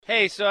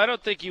Hey, so I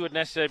don't think you would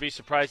necessarily be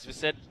surprised if it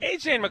said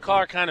AJ and McCall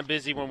are kind of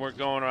busy when we're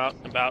going out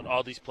about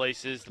all these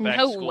places, the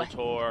back-to-school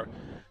tour,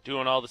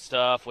 doing all the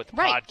stuff with the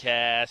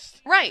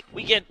podcast. Right.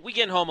 We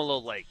getting home a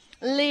little late.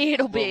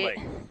 Little bit.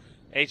 Late.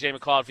 AJ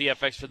McCall at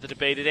VFX for the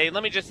debate today.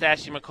 Let me just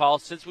ask you, McCall,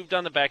 since we've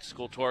done the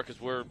back-to-school tour,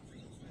 because we're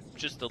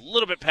just a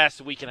little bit past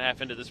a week and a half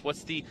into this,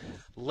 what's the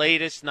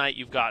latest night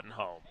you've gotten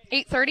home?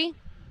 8:30.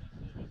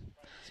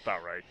 That's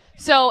about right.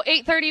 So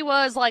 8:30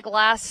 was like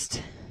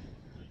last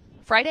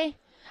Friday?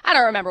 I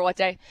don't remember what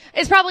day.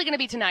 It's probably going to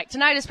be tonight.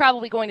 Tonight is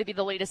probably going to be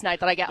the latest night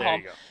that I get There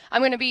home. you go.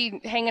 I'm going to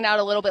be hanging out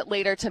a little bit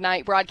later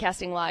tonight,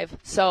 broadcasting live.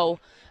 So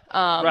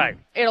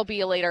it'll be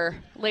a later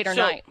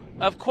night.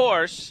 Of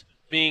course,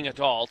 being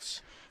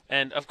adults,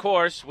 and of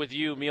course, with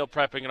you meal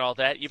prepping and all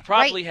that, you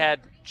probably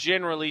had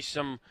generally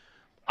some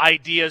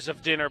ideas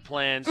of dinner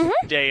plans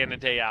day in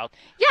and day out.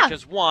 Yeah.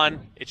 Because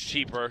one, it's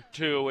cheaper.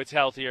 Two, it's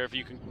healthier if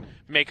you can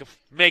make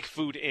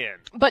food in.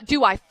 But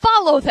do I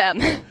follow them?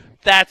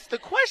 That's the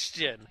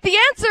question. The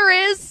answer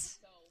is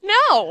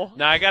no.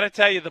 Now, I got to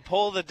tell you, the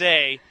poll of the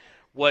day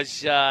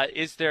was,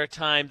 is there a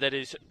time that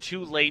is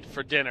too late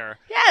for dinner?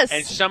 Yes.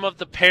 And some of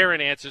the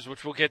parent answers,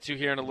 which we'll get to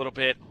here in a little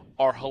bit,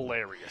 are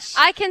hilarious.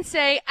 I can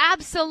say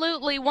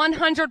absolutely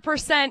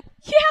 100%,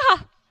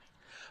 yeah.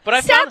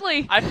 But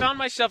Sadly. I found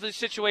myself in a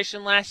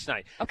situation last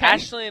night. Okay.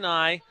 Ashley and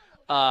I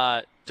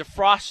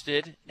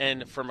defrosted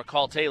and, for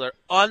McCall Taylor,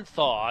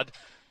 unthawed.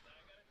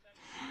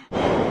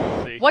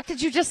 What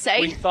did you just say?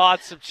 We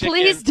thawed some chicken.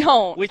 Please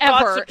don't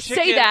ever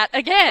say that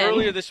again.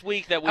 Earlier this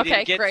week that we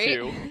didn't get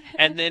to.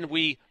 And then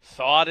we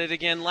thawed it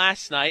again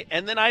last night.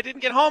 And then I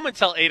didn't get home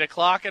until 8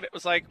 o'clock. And it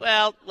was like,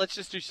 well, let's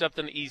just do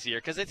something easier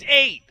because it's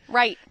 8.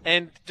 Right.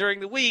 And during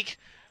the week,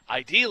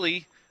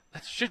 ideally,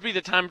 that should be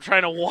the time I'm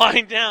trying to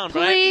wind down.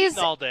 But I've eaten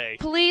all day.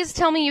 Please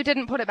tell me you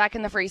didn't put it back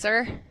in the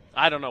freezer.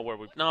 I don't know where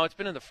we. No, it's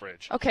been in the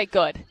fridge. Okay,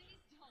 good.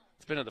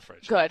 It's been in the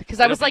fridge. Good, because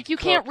I was like, you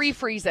cooked. Can't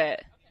refreeze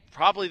it.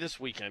 Probably this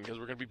weekend because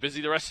we're going to be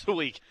busy the rest of the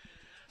week.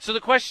 So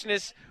the question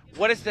is,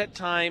 what is that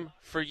time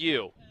for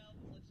you?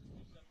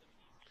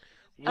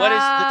 What is the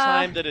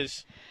time that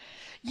is?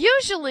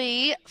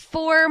 Usually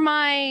for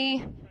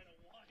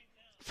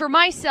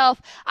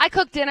myself, I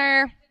cook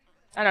dinner,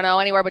 I don't know,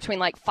 anywhere between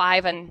like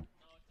 5 and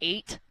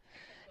 8.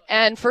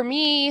 And for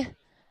me,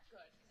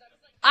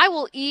 I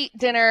will eat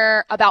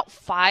dinner about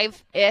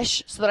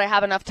 5-ish so that I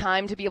have enough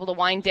time to be able to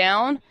wind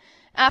down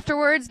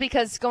afterwards,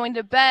 because going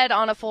to bed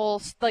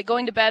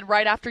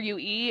right after you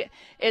eat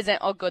isn't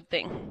a good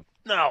thing.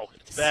 No,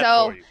 it's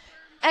bad for you.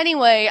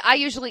 Anyway, I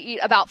usually eat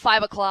about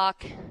 5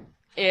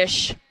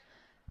 o'clock-ish.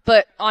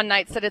 But on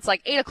nights that it's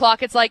like 8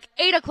 o'clock, it's like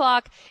 8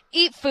 o'clock,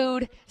 eat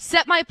food,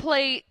 set my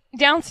plate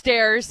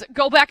downstairs,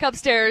 go back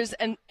upstairs,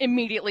 and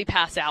immediately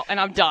pass out, and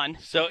I'm done.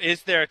 So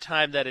is there a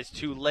time that is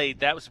too late?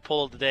 That was the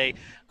poll of the day.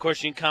 Of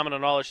course, you can comment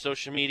on all our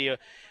social media.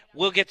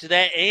 We'll get to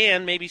that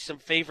and maybe some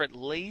favorite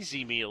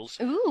lazy meals.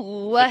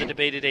 Ooh. For the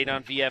debate at 8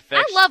 on VFX.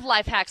 I love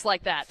life hacks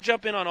like that.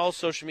 Jump in on all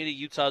social media,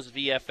 Utah's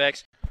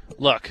VFX.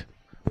 Look,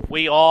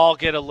 we all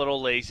get a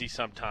little lazy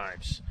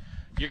sometimes.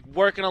 You're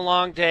working a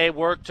long day,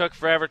 work took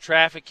forever,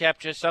 traffic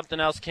kept you, something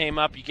else came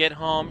up, you get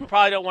home, you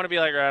probably don't want to be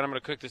like, all right, I'm going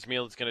to cook this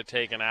meal that's going to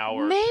take an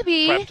hour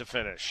prep to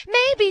finish.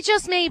 Maybe,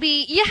 just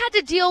maybe, you had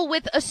to deal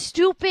with a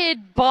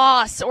stupid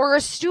boss or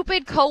a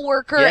stupid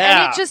coworker,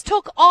 and it just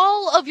took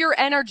all of your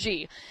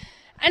energy.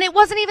 And it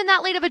wasn't even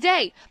that late of a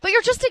day, but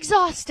you're just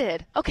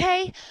exhausted,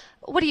 okay?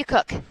 What do you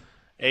cook?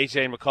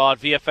 AJ McCall at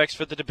VFX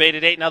for the debate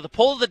at 8. Now, the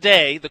poll of the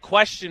day, the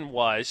question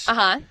was,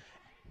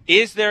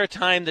 is there a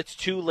time that's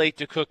too late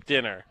to cook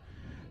dinner?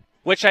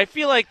 Which I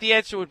feel like the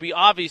answer would be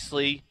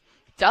obviously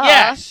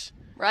yes.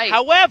 Right.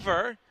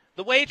 However,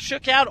 the way it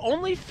shook out,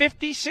 only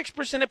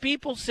 56% of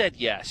people said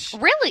yes.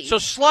 Really? So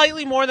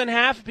slightly more than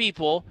half of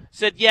people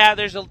said, yeah,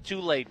 there's a too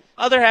late.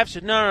 Other half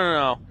said,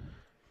 no.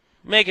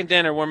 Making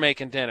dinner, we're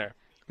making dinner.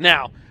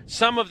 Now,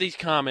 some of these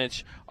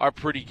comments are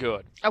pretty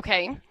good.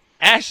 Okay.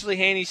 Ashley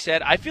Haney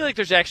said, I feel like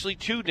there's actually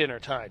 2 dinner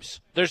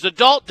times. There's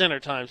adult dinner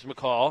times,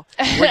 McCall,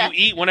 where you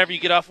eat whenever you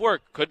get off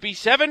work. Could be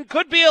 7,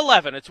 could be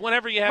 11. It's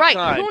whenever you have time.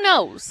 Right, who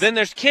knows? Then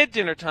there's kid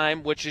dinner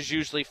time, which is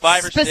usually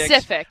 5 or 6.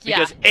 Specific, yeah.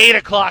 Because 8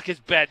 o'clock is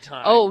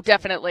bedtime. Oh,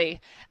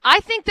 definitely. I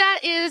think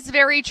that is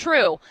very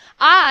true.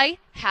 I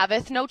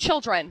haveth no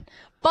children.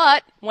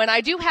 But when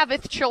I do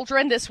haveth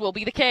children, this will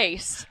be the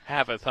case.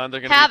 Haveth, huh?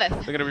 They're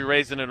going to be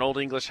raised in an Old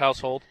English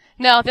household?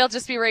 No, they'll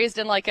just be raised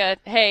in like a,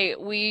 hey,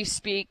 we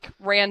speak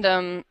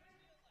random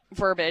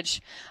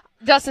verbiage.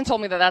 Dustin told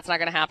me that that's not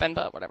going to happen,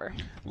 but whatever.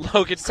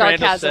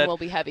 Sarcasm will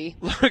be heavy.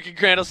 Logan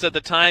Crandall said the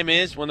time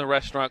is when the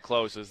restaurant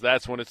closes.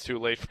 That's when it's too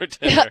late for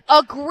dinner.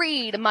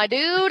 Agreed, my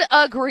dude.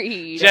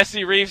 Agreed.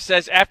 Jesse Reeves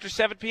says, after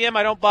 7 p.m.,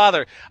 I don't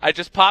bother. I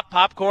just pop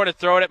popcorn and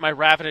throw it at my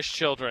ravenous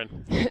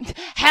children.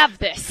 Have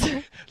this.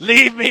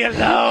 Leave me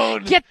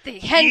alone. Get the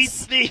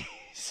hence. Eat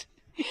these.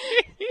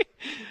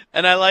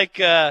 And I like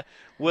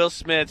Will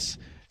Smith's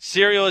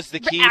cereal is the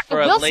key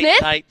for a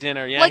late-night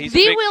dinner. Yeah, like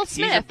Will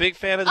Smith. He's a big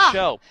fan of the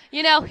show.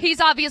 You know,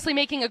 he's obviously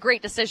making a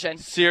great decision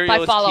cereal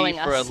by following is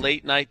key for a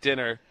late-night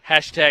dinner.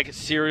 Hashtag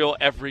cereal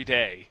every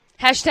day.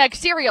 Hashtag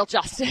cereal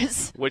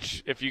justice.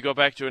 Which, if you go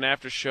back to an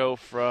after show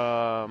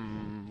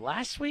from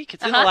last week,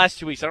 it's in the last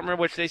 2 weeks. I don't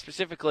remember which day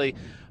specifically.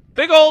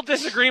 Big old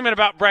disagreement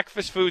about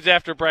breakfast foods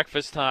after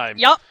breakfast time.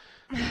 Yup.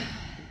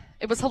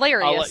 It was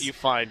hilarious. I'll let you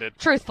find it.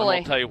 Truthfully.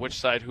 I'll tell you which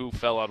side who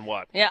fell on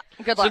what. Yeah,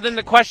 good luck. So then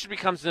the question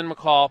becomes then,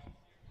 McCall,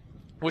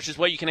 which is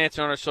what you can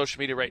answer on our social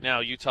media right now,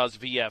 Utah's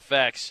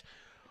VFX.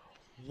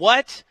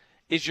 What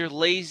is your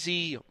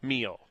lazy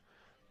meal?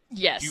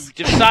 Yes. You've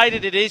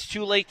decided it is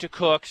too late to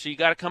cook, so you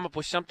got to come up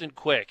with something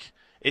quick.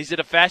 Is it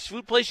a fast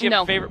food place? You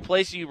have a favorite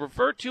place you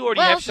refer to, or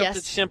do you have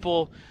something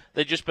simple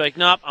that just be like,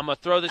 nope, I'm going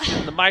to throw this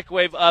in the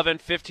microwave oven,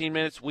 15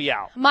 minutes, we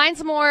out?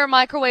 Mine's more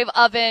microwave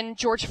oven,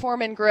 George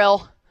Foreman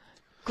grill,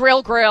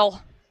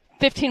 grill,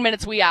 15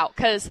 minutes, we out.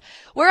 Because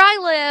where I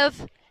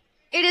live,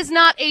 it is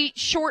not a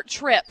short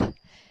trip.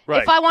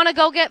 Right. If I want to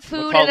go get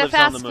food at a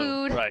fast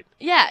food,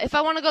 if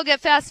I want to go get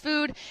fast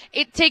food,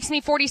 it takes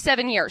me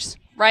 47 years,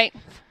 right?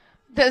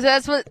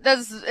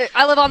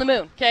 I live on the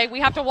moon, okay? We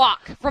have to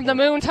walk from the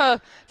moon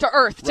to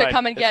Earth to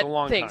come and get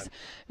things. Time.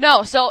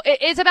 No, so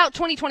it's about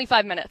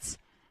 25 minutes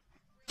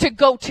to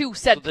go to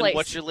said place.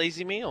 What's your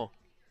lazy meal?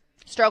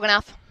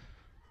 Stroganoff.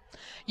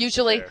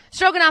 Usually. Fair.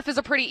 Stroganoff is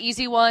a pretty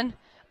easy one.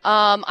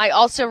 I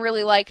also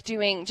really like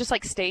doing just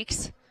like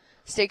steaks.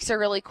 Steaks are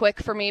really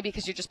quick for me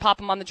because you just pop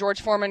them on the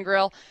George Foreman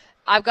grill.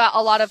 I've got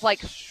a lot of like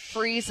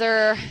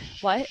freezer.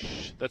 What?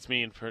 That's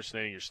me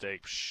impersonating your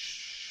steak.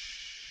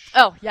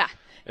 Oh, yeah.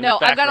 No,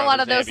 I've got a lot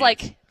of those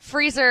like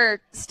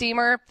freezer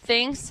steamer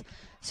things.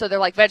 So they're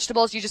like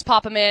vegetables. You just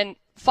pop them in,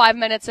 5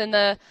 minutes in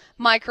the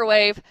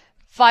microwave,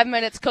 5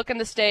 minutes cooking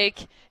the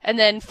steak, and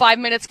then 5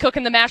 minutes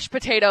cooking the mashed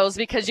potatoes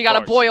because you got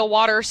to boil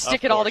water,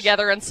 stick it all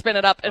together, and spin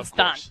it up. It's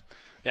done.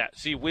 Yeah.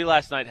 See, we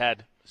last night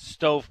had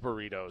oven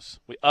burritos.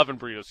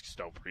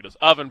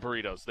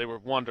 They were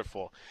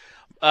wonderful.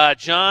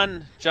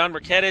 John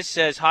Marquettes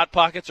says Hot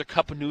Pockets or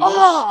cup of noodles.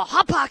 Oh,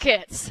 Hot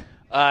Pockets.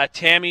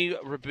 Tammy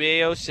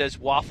Rubio says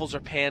waffles or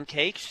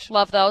pancakes.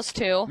 Love those,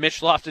 too.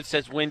 Mitch Lofted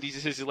says Wendy's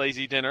is his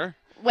lazy dinner.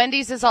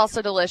 Wendy's is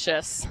also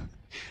delicious.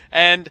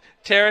 And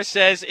Tara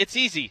says it's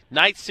easy.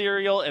 Night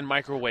cereal and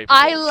microwave.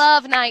 I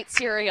love night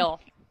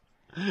cereal.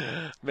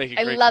 I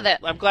love it.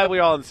 I'm glad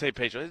we're all on the same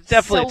page. It's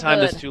definitely a time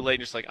good. that's too late.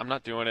 Just like, I'm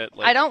not doing it.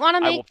 Like, I don't want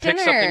to make I will dinner.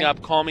 pick something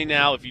up. Call me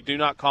now. If you do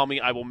not call me,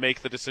 I will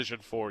make the decision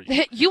for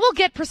you. You will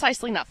get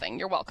precisely nothing.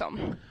 You're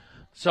welcome.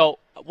 So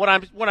what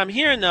I'm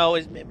hearing though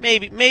is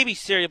maybe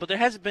cereal, but there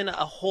hasn't been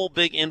a whole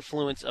big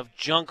influence of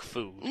junk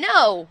food.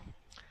 No.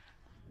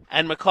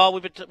 And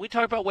McCall, we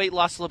talked about weight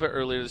loss a little bit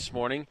earlier this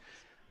morning.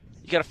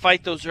 You got to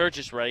fight those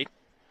urges, right,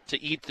 to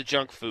eat the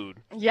junk food.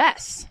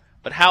 Yes.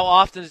 But how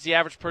often does the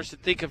average person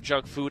think of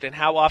junk food, and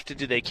how often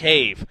do they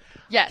cave?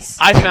 Yes.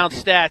 I found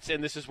stats,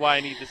 and this is why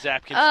I need the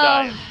Zapkins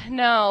diet.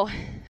 No.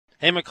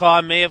 Hey, McCall,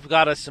 I may have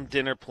got us some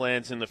dinner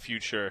plans in the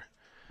future.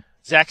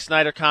 Zach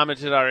Snyder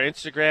commented on our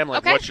Instagram,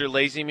 what's your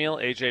lazy meal?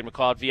 AJ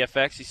McCall at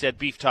VFX. He said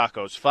beef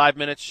tacos. 5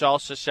 minutes,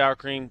 salsa, sour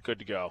cream, good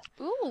to go.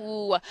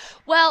 Ooh.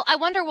 Well, I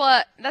wonder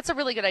that's a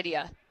really good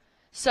idea.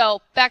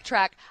 So,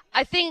 backtrack.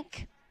 I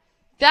think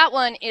that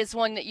one is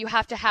one that you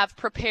have to have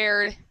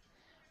prepared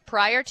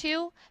prior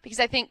to,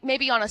 because I think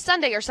maybe on a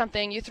Sunday or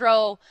something, you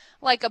throw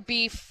like a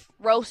beef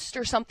roast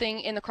or something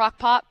in the crock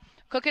pot,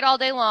 cook it all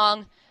day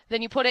long,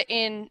 then you put it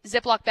in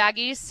Ziploc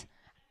baggies,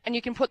 and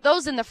you can put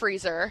those in the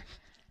freezer.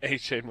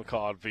 AJ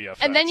McCall on VFX.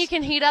 And then you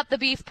can heat up the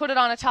beef, put it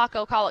on a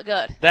taco, call it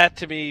good. That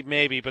to me,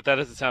 maybe, but that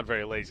doesn't sound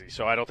very lazy,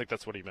 so I don't think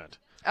that's what he meant.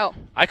 Oh.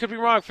 I could be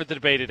wrong for the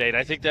debate today.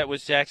 I think that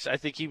was Zach's. I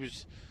think he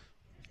was,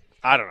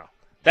 I don't know.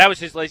 That was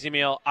his lazy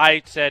meal.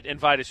 I said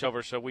invite us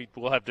over, so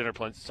we'll have dinner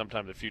plans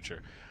sometime in the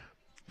future.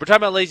 We're talking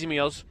about lazy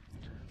meals.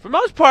 For the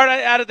most part,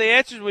 out of the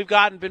answers we've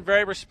gotten, been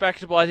very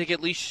respectable. I think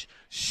at least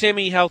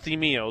semi-healthy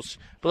meals.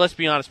 But let's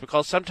be honest,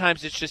 because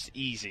sometimes it's just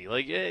easy.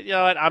 Like, you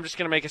know what? I'm just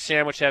going to make a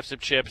sandwich, have some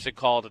chips, and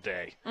call it a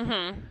day.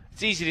 Mm-hmm.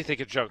 It's easy to think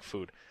of junk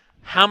food.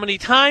 How many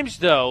times,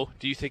 though,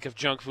 do you think of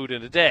junk food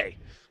in a day?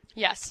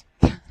 Yes.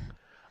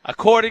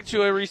 According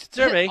to a recent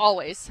survey,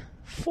 always.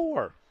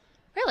 4.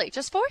 Really?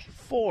 Just 4?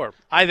 4.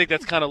 I think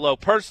that's kind of low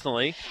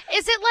personally.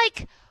 Is it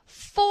like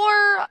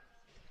 4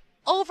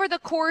 over the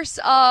course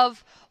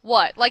of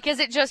what? Like, is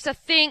it just a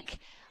think,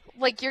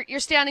 like you're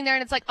standing there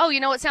and it's like, oh, you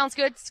know what sounds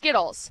good?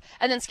 Skittles.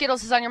 And then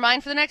Skittles is on your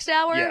mind for the next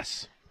hour?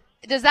 Yes.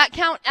 Does that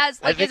count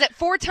as, like, is it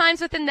 4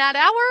 times within that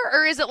hour?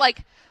 Or is it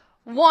like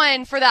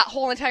 1 for that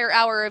whole entire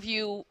hour of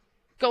you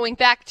going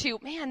back to,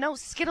 man, no,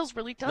 Skittles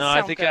really does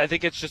sound good. I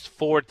think it's just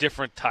 4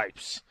 different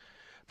types.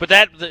 But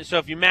so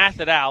if you math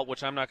it out,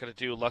 which I'm not going to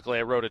do, luckily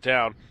I wrote it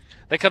down,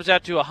 that comes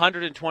out to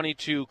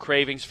 122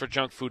 cravings for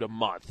junk food a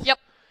month. Yep.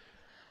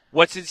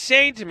 What's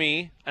insane to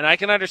me, and I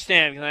can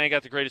understand because I ain't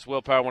got the greatest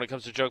willpower when it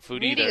comes to junk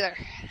food Me neither.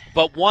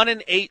 But 1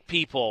 in 8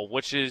 people,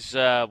 which is,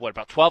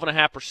 about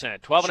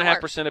 12.5%,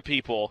 12.5% of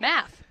people.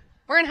 Math.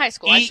 We're in high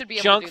school. I should be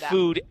able to do that. Eat junk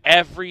food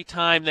every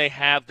time they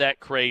have that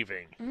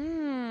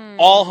craving.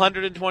 All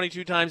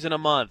 122 times in a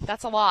month.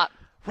 That's a lot.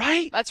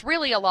 Right? That's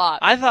really a lot.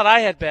 I thought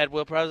I had bad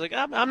willpower. I was like,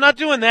 I'm not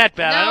doing that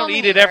bad. No, I don't me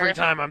eat it neither. every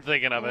time I'm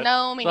thining of it.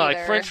 No, me so neither.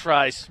 like French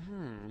fries.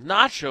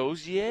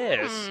 Nachos,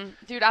 yes.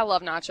 Dude, I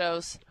love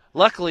nachos.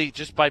 Luckily,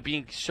 just by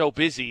being so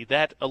busy,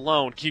 that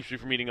alone keeps me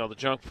from eating all the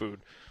junk food.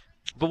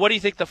 But what do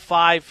you think the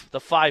five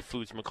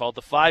foods, McCall,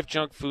 the 5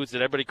 junk foods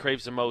that everybody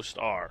craves the most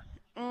are?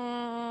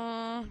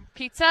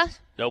 Pizza?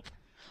 Nope.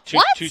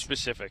 What? Too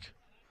specific.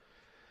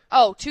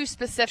 Oh, too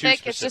specific?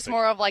 Too It's just specific.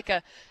 more of like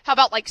a, how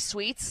about like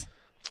sweets?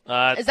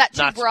 Is that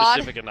too not broad?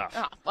 specific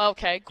enough. Oh,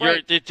 okay,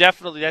 great.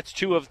 That's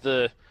 2 of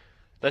the,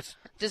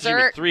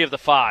 Dessert? 3 of the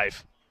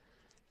 5.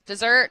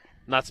 Dessert?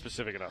 Not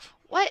specific enough.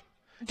 What?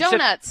 said-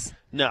 Donuts.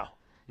 No. not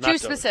Too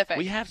donuts. specific.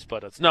 We have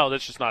donuts. No,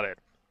 that's just not it.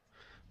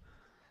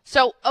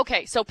 So,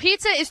 okay, so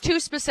pizza is too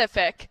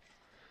specific.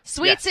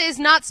 Sweets Yes. is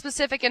not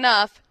specific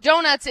enough.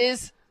 Donuts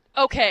is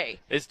okay.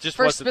 It's just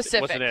For what's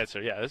specific. an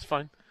answer. Yeah, that's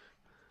fine.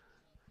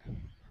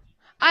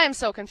 I am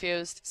so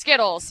confused.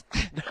 Skittles.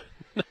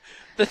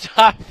 The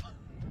top.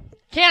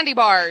 Candy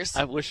bars.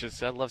 I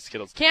love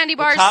Skittles. Candy The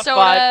bars, top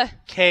soda. 5,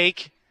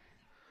 cake,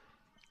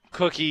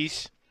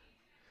 cookies,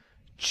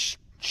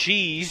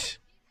 cheese,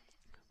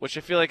 which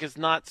I feel like is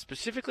not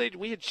specifically.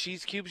 We had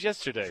cheese cubes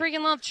yesterday.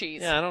 Freaking love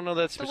cheese. Yeah, I don't know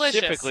that's Delicious.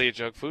 specifically a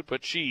junk food,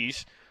 but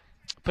cheese,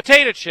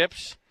 potato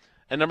chips,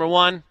 and number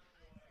 1,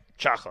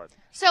 chocolate.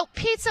 So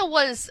pizza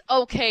was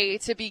okay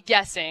to be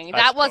guessing. I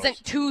That suppose.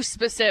 wasn't too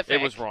specific.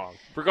 It was wrong.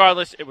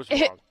 Regardless, it was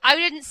wrong. I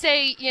didn't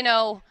say,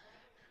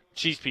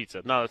 Cheese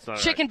pizza. No, that's not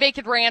chicken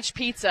bacon ranch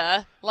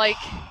pizza, like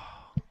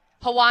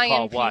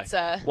Hawaiian right. Why?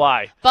 pizza.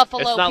 Why?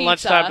 Buffalo It's not pizza.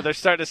 lunchtime, but they're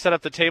starting to set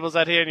up the tables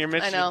out here, and you're I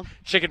missing know.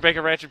 chicken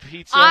bacon ranch and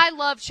pizza. I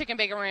love chicken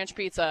bacon ranch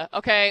pizza.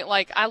 Okay,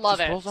 like I love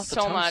Just it rolls off the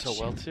so tongue much.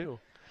 so well too. Chicken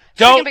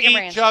Don't bacon eat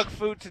ranch. junk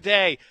food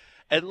today,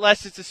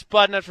 unless it's a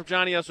spud nut from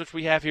Johnny O's, which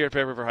we have here at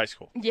Bear River High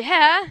School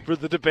Yeah. for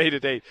the debate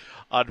at 8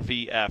 on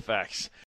VFX.